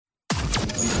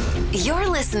You're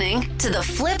listening to the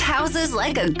Flip Houses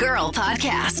Like a Girl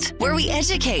podcast, where we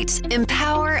educate,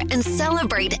 empower, and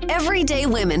celebrate everyday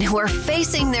women who are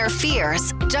facing their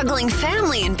fears, juggling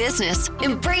family and business,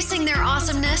 embracing their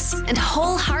awesomeness, and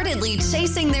wholeheartedly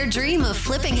chasing their dream of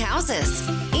flipping houses.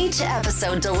 Each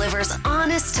episode delivers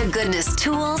honest-to-goodness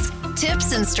tools,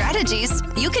 tips, and strategies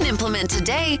you can implement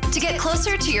today to get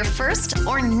closer to your first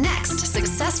or next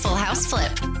successful house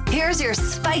flip. Here's your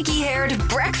spiky-haired,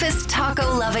 breakfast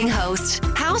taco-loving host,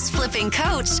 house flipping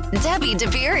coach, Debbie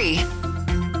DeBeery.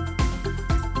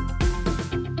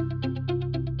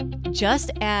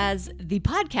 Just as the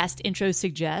podcast intro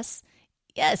suggests,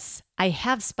 yes, I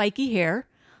have spiky hair.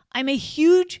 I'm a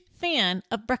huge fan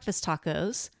of breakfast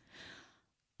tacos.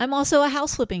 I'm also a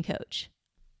house flipping coach.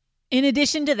 In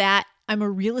addition to that, I'm a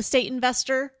real estate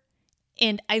investor,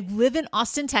 and I live in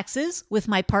Austin, Texas with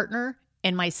my partner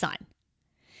and my son.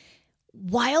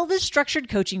 While the structured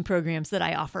coaching programs that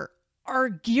I offer are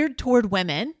geared toward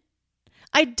women,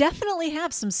 I definitely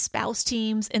have some spouse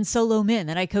teams and solo men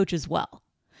that I coach as well.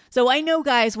 So I know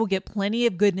guys will get plenty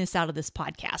of goodness out of this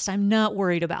podcast. I'm not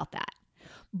worried about that.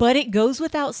 But it goes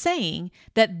without saying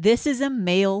that this is a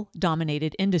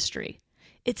male-dominated industry.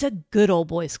 It's a good old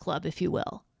boys club, if you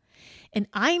will. And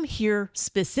I'm here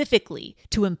specifically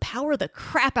to empower the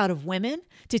crap out of women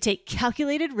to take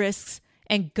calculated risks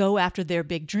and go after their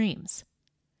big dreams.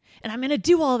 And I'm going to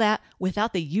do all that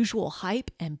without the usual hype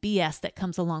and BS that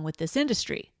comes along with this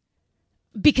industry.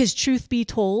 Because truth be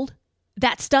told,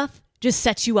 that stuff just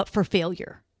sets you up for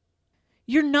failure.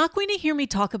 You're not going to hear me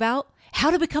talk about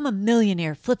how to become a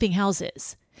millionaire flipping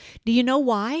houses. Do you know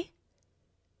why?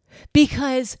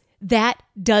 Because that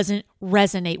doesn't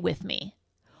resonate with me.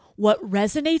 What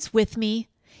resonates with me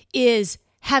is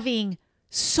having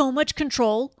so much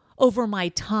control over my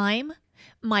time,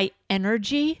 my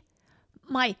energy,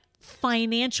 my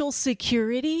financial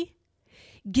security,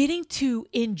 getting to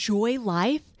enjoy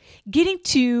life, getting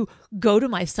to go to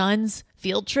my son's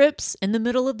field trips in the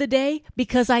middle of the day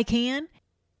because I can,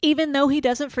 even though he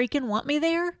doesn't freaking want me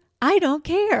there. I don't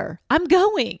care. I'm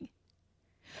going.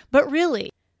 But really,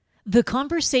 the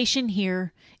conversation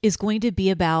here is going to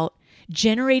be about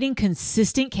generating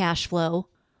consistent cash flow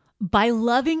by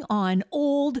loving on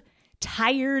old,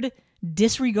 tired,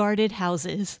 disregarded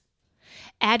houses,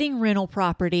 adding rental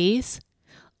properties,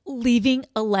 leaving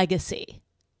a legacy,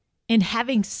 and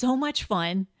having so much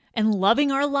fun and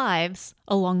loving our lives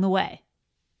along the way.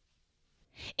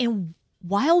 And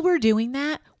while we're doing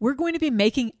that, we're going to be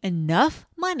making enough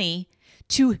money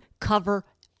to cover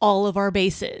all of our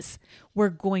bases. We're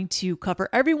going to cover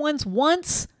everyone's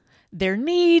wants, their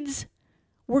needs.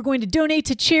 We're going to donate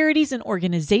to charities and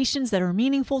organizations that are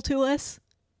meaningful to us.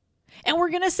 And we're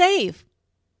going to save.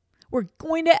 We're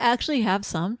going to actually have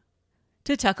some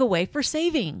to tuck away for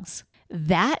savings.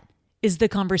 That is the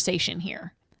conversation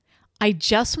here. I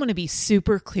just want to be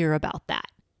super clear about that.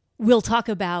 We'll talk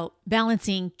about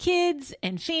balancing kids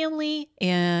and family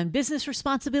and business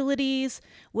responsibilities.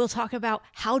 We'll talk about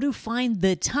how to find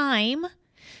the time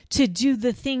to do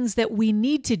the things that we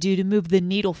need to do to move the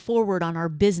needle forward on our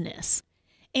business,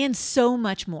 and so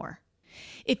much more.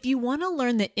 If you want to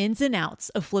learn the ins and outs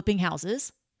of flipping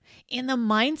houses and the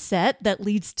mindset that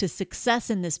leads to success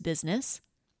in this business,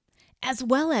 as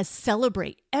well as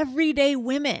celebrate everyday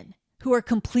women who are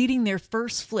completing their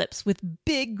first flips with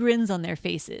big grins on their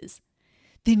faces,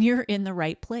 then you're in the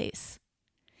right place.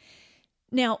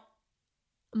 Now,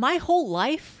 my whole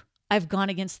life, I've gone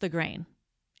against the grain,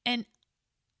 and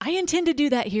I intend to do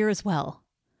that here as well.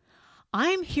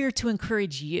 I'm here to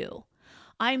encourage you.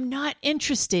 I'm not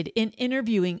interested in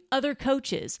interviewing other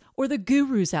coaches or the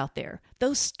gurus out there.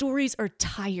 Those stories are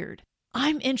tired.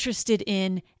 I'm interested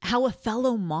in how a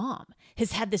fellow mom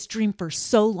has had this dream for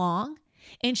so long,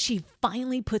 and she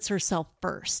finally puts herself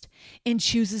first and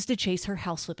chooses to chase her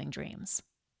house flipping dreams.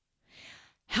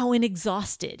 How an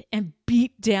exhausted and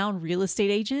beat down real estate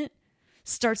agent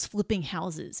starts flipping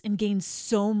houses and gains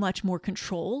so much more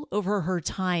control over her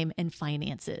time and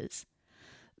finances.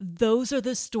 Those are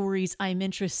the stories I'm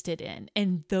interested in,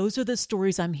 and those are the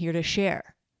stories I'm here to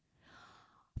share.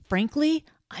 Frankly,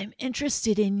 I'm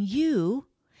interested in you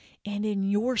and in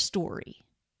your story.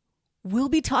 We'll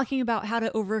be talking about how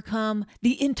to overcome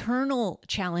the internal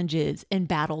challenges and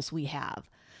battles we have,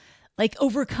 like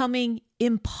overcoming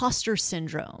imposter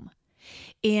syndrome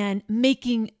and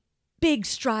making big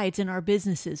strides in our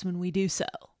businesses when we do so,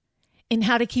 and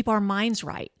how to keep our minds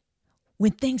right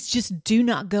when things just do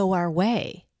not go our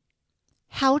way.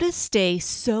 How to stay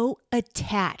so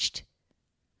attached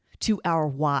to our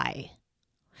why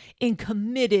and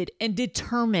committed and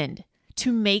determined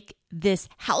to make this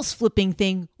house flipping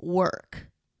thing work.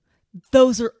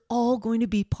 Those are all going to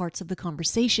be parts of the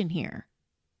conversation here.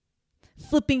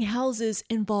 Flipping houses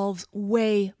involves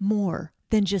way more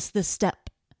than just the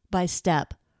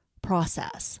step-by-step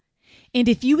process. And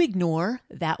if you ignore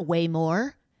that way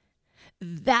more,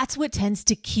 that's what tends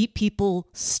to keep people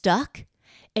stuck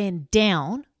and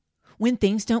down when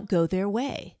things don't go their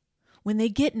way, when they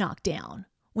get knocked down,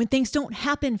 when things don't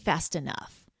happen fast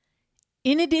enough.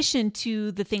 In addition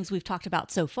to the things we've talked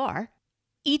about so far,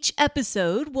 each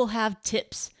episode will have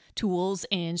tips, tools,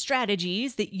 and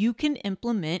strategies that you can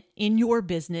implement in your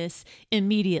business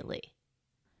immediately.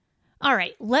 All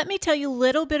right, let me tell you a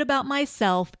little bit about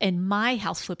myself and my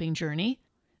house flipping journey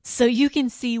so you can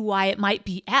see why it might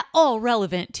be at all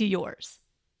relevant to yours.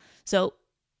 So,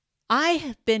 I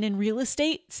have been in real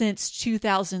estate since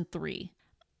 2003.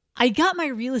 I got my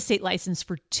real estate license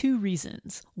for 2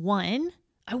 reasons. One,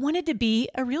 I wanted to be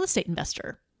a real estate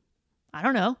investor. I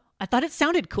don't know. I thought it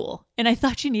sounded cool, and I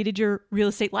thought you needed your real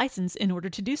estate license in order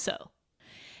to do so.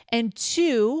 And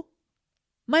 2,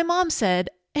 my mom said,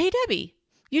 "Hey, Debbie,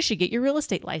 you should get your real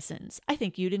estate license. I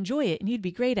think you'd enjoy it and you'd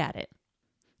be great at it."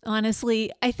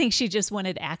 Honestly, I think she just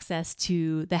wanted access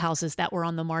to the houses that were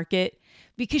on the market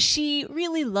because she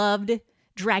really loved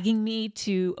dragging me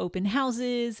to open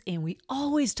houses, and we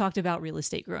always talked about real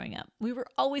estate growing up. We were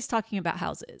always talking about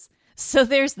houses. So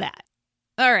there's that.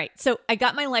 All right, so I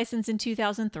got my license in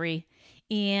 2003,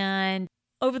 and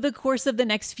over the course of the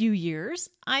next few years,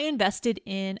 I invested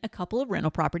in a couple of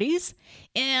rental properties,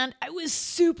 and I was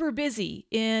super busy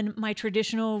in my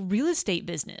traditional real estate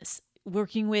business,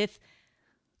 working with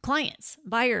clients,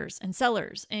 buyers, and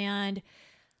sellers. And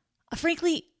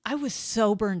frankly, I was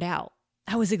so burned out.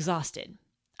 I was exhausted.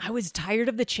 I was tired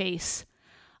of the chase.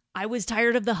 I was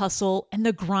tired of the hustle and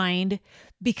the grind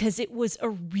because it was a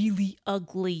really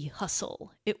ugly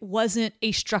hustle. It wasn't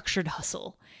a structured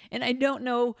hustle. And I don't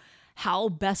know how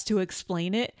best to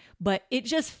explain it, but it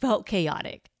just felt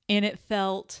chaotic and it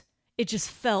just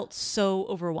felt so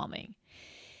overwhelming.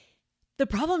 The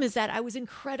problem is that I was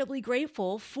incredibly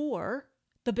grateful for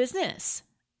the business.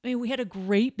 I mean, we had a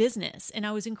great business and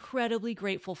I was incredibly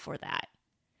grateful for that.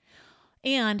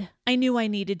 And I knew I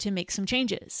needed to make some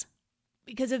changes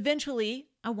because eventually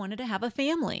I wanted to have a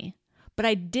family, but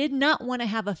I did not want to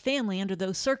have a family under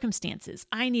those circumstances.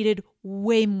 I needed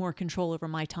way more control over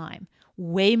my time,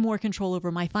 way more control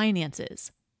over my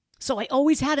finances. So I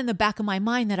always had in the back of my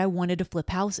mind that I wanted to flip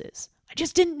houses. I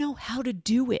just didn't know how to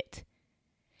do it.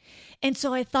 And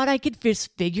so I thought I could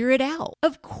just figure it out.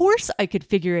 Of course I could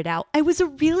figure it out. I was a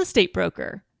real estate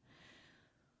broker.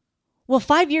 Well,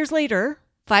 5 years later,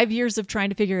 5 years of trying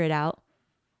to figure it out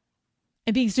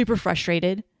and being super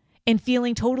frustrated and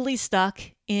feeling totally stuck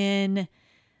in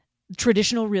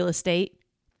traditional real estate,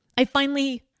 I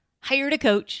finally hired a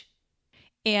coach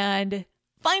and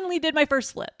finally did my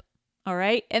first flip. All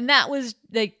right. And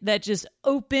that just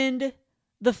opened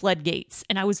the floodgates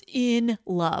and I was in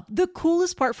love. The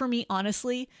coolest part for me,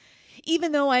 honestly,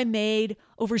 even though I made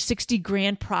over 60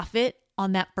 grand profit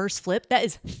on that first flip, that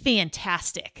is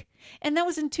fantastic. And that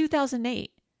was in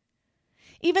 2008.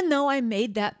 Even though I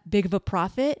made that big of a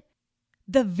profit,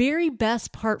 the very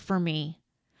best part for me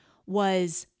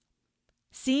was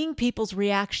seeing people's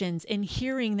reactions and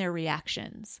hearing their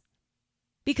reactions.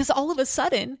 Because all of a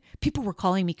sudden, people were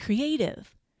calling me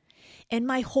creative. And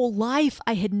my whole life,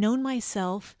 I had known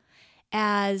myself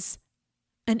as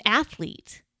an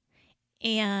athlete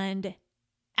and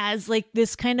as like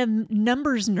this kind of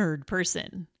numbers nerd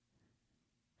person.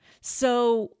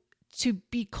 So to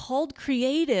be called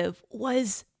creative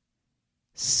was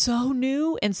so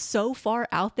new and so far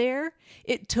out there,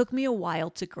 it took me a while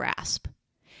to grasp.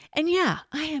 And yeah,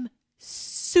 I am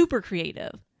super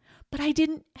creative, but I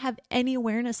didn't have any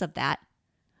awareness of that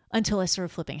until I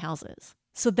started flipping houses.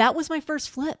 So that was my first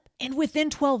flip. And within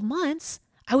 12 months,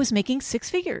 I was making 6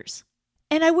 figures.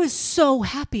 And I was so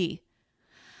happy.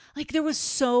 Like there was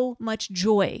so much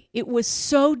joy. It was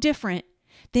so different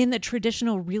than the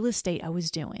traditional real estate I was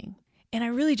doing. And I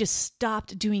really just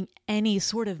stopped doing any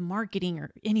sort of marketing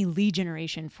or any lead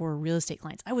generation for real estate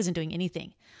clients. I wasn't doing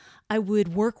anything. I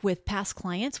would work with past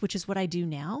clients, which is what I do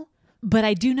now, but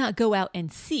I do not go out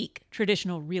and seek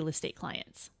traditional real estate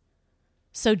clients.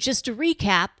 So just to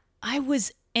recap, I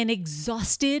was an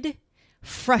exhausted,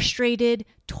 frustrated,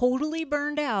 totally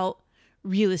burned out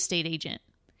real estate agent.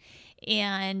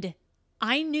 And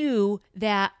I knew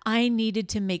that I needed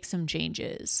to make some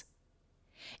changes.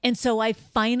 And so I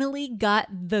finally got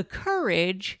the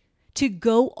courage to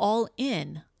go all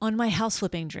in on my house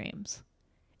flipping dreams.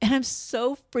 And I'm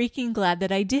so freaking glad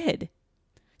that I did.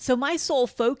 So my sole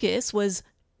focus was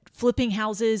flipping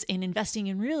houses and investing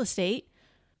in real estate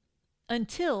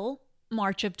until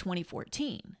March of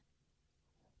 2014,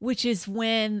 which is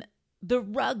when the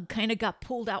rug kind of got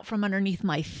pulled out from underneath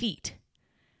my feet.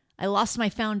 I lost my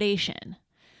foundation.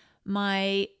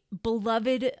 My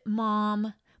beloved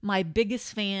mom, my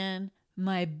biggest fan,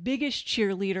 my biggest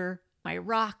cheerleader, my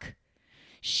rock,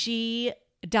 she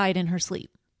died in her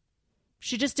sleep.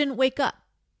 She just didn't wake up.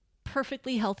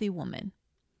 Perfectly healthy woman.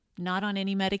 Not on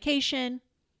any medication.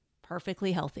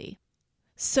 Perfectly healthy.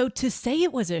 So to say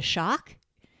it was a shock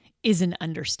is an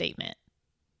understatement.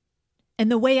 And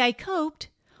the way I coped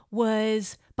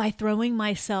was by throwing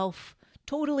myself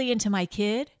totally into my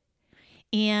kid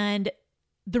and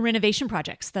the renovation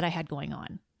projects that I had going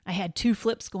on. I had 2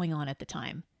 flips going on at the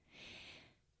time.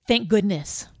 Thank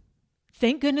goodness.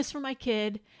 Thank goodness for my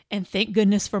kid and thank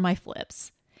goodness for my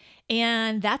flips.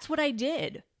 And that's what I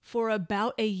did for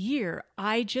about a year.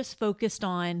 I just focused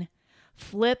on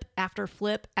flip after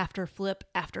flip after flip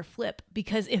after flip,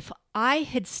 because if I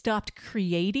had stopped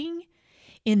creating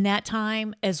in that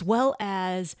time, as well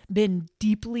as been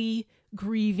deeply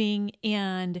grieving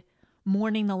and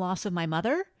mourning the loss of my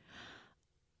mother,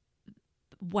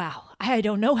 wow, I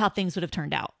don't know how things would have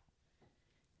turned out.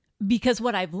 Because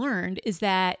what I've learned is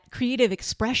that creative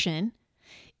expression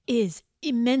is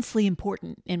immensely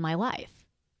important in my life.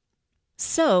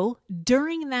 So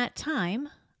during that time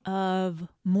of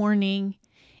mourning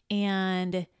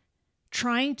and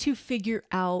trying to figure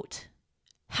out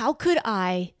how could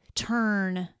I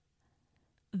turn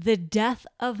the death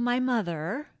of my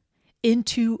mother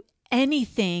into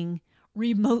anything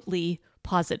remotely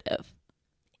positive.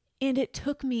 And it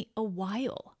took me a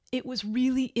while. It was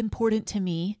really important to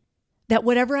me that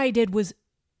whatever I did was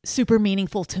super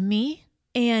meaningful to me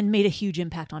and made a huge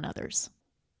impact on others.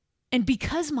 And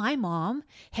because my mom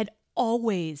had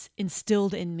always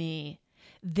instilled in me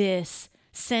this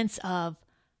sense of,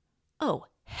 oh,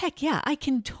 heck yeah, I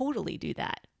can totally do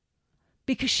that.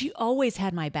 Because she always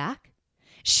had my back.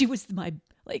 She was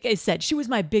like I said, she was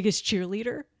my biggest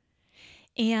cheerleader.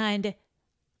 And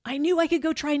I knew I could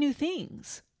go try new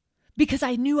things because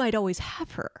I knew I'd always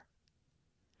have her.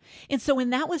 And so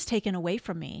when that was taken away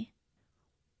from me,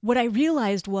 what I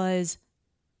realized was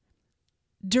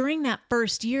during that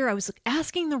first year, I was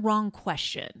asking the wrong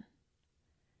question.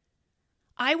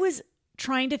 I was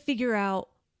trying to figure out,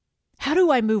 how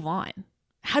do I move on?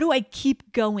 How do I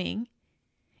keep going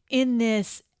in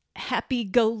this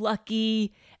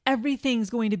happy-go-lucky, everything's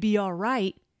going to be all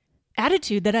right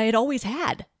attitude that I had always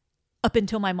had up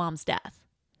until my mom's death?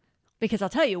 Because I'll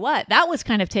tell you what, that was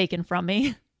kind of taken from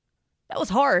me. That was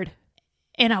hard.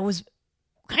 And I was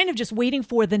kind of just waiting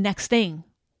for the next thing.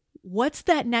 What's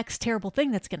that next terrible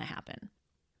thing that's going to happen?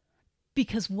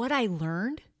 Because what I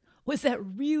learned was that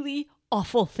really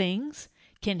awful things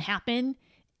can happen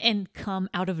and come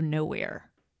out of nowhere.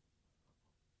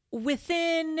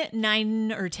 Within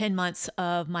 9 or 10 months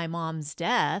of my mom's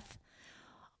death,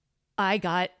 I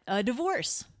got a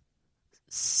divorce.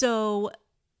 So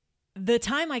the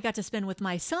time I got to spend with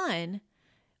my son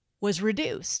was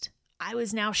reduced. I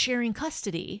was now sharing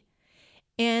custody.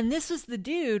 And this was the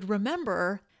dude,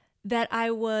 remember, that I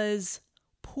was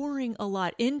pouring a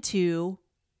lot into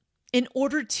in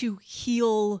order to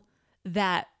heal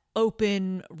that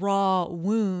open, raw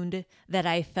wound that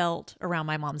I felt around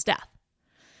my mom's death.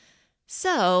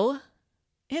 So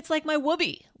it's like my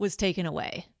whoopee was taken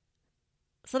away.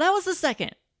 So that was the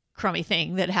second crummy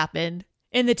thing that happened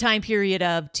in the time period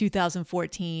of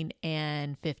 2014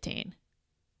 and 15.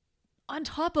 On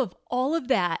top of all of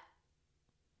that,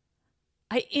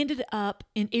 I ended up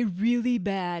in a really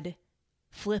bad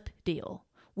flip deal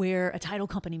where a title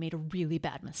company made a really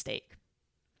bad mistake.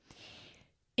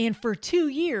 And for 2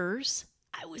 years,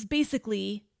 I was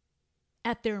basically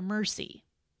at their mercy,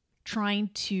 trying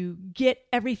to get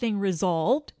everything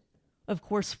resolved, of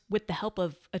course, with the help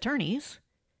of attorneys,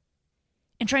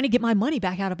 and trying to get my money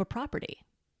back out of a property.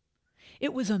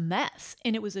 It was a mess,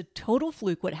 and it was a total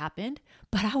fluke what happened,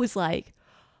 but I was like,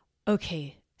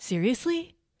 okay,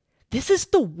 seriously? This is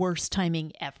the worst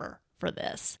timing ever for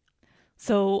this.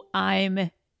 So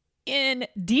I'm in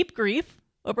deep grief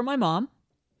over my mom.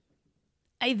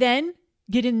 I then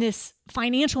get in this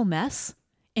financial mess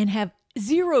and have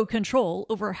zero control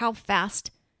over how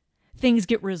fast things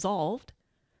get resolved.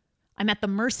 I'm at the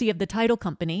mercy of the title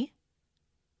company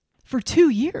for 2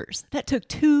 years. That took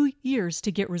 2 years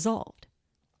to get resolved.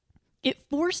 It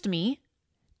forced me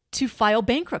to file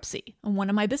bankruptcy on one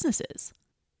of my businesses.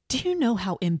 Do you know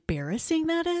how embarrassing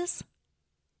that is?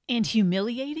 And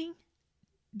humiliating?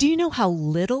 Do you know how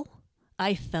little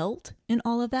I felt in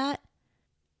all of that?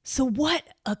 So what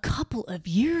a couple of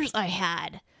years I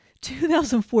had.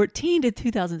 2014 to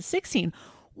 2016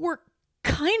 were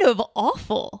kind of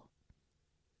awful.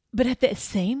 But at the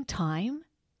same time,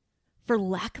 for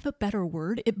lack of a better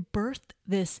word, it birthed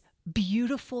this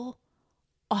beautiful,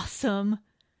 awesome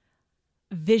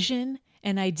vision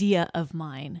and idea of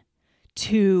mine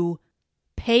to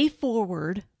pay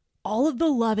forward all of the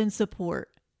love and support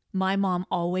my mom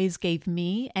always gave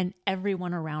me and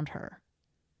everyone around her.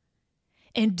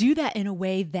 And do that in a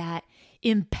way that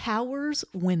empowers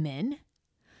women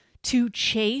to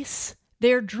chase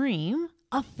their dream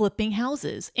of flipping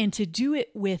houses and to do it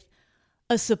with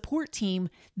a support team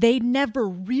they never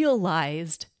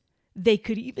realized they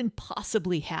could even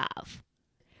possibly have.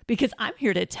 Because I'm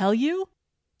here to tell you,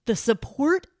 the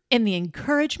support and the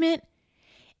encouragement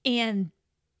and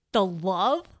the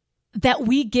love that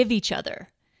we give each other,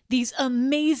 these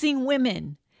amazing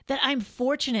women that I'm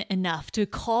fortunate enough to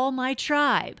call my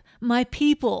tribe, my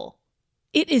people,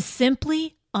 it is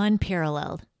simply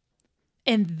unparalleled.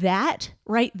 And that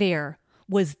right there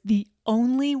was the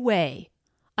only way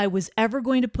I was ever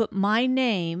going to put my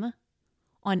name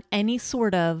on any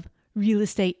sort of real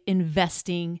estate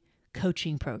investing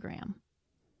coaching program.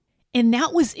 And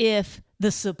that was if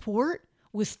the support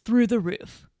was through the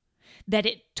roof, that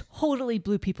it totally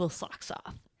blew people's socks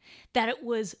off, that it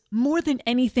was more than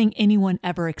anything anyone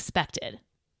ever expected.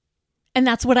 And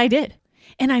that's what I did.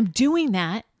 And I'm doing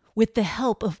that with the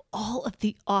help of all of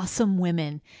the awesome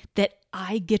women that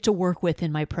I get to work with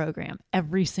in my program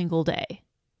every single day.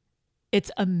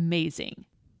 It's amazing.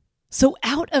 So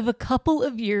out of a couple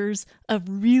of years of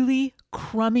really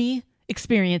crummy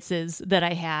experiences that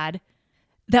I had,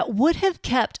 that would have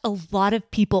kept a lot of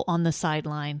people on the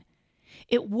sideline.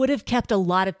 It would have kept a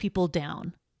lot of people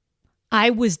down. I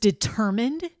was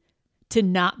determined to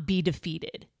not be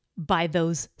defeated by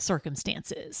those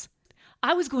circumstances.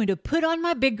 I was going to put on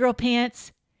my big girl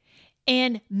pants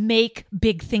and make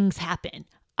big things happen.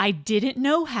 I didn't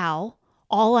know how.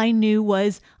 All I knew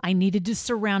was I needed to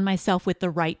surround myself with the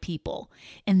right people.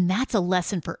 And that's a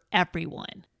lesson for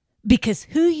everyone. Because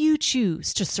who you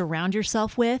choose to surround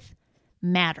yourself with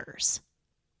matters.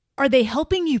 Are they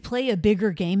helping you play a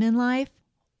bigger game in life?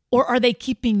 Or are they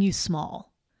keeping you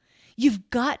small? You've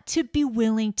got to be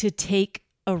willing to take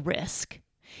a risk.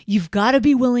 You've got to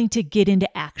be willing to get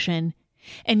into action.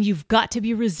 And you've got to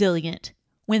be resilient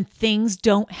when things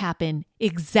don't happen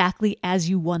exactly as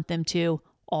you want them to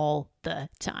all the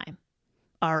time.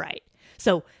 All right.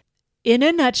 So in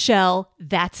a nutshell,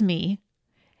 that's me.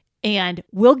 And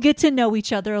we'll get to know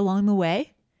each other along the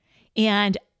way.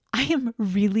 And I am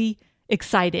really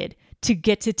excited to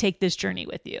get to take this journey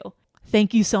with you.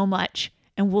 Thank you so much.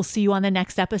 And we'll see you on the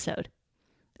next episode.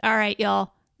 All right,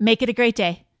 y'all. Make it a great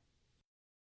day.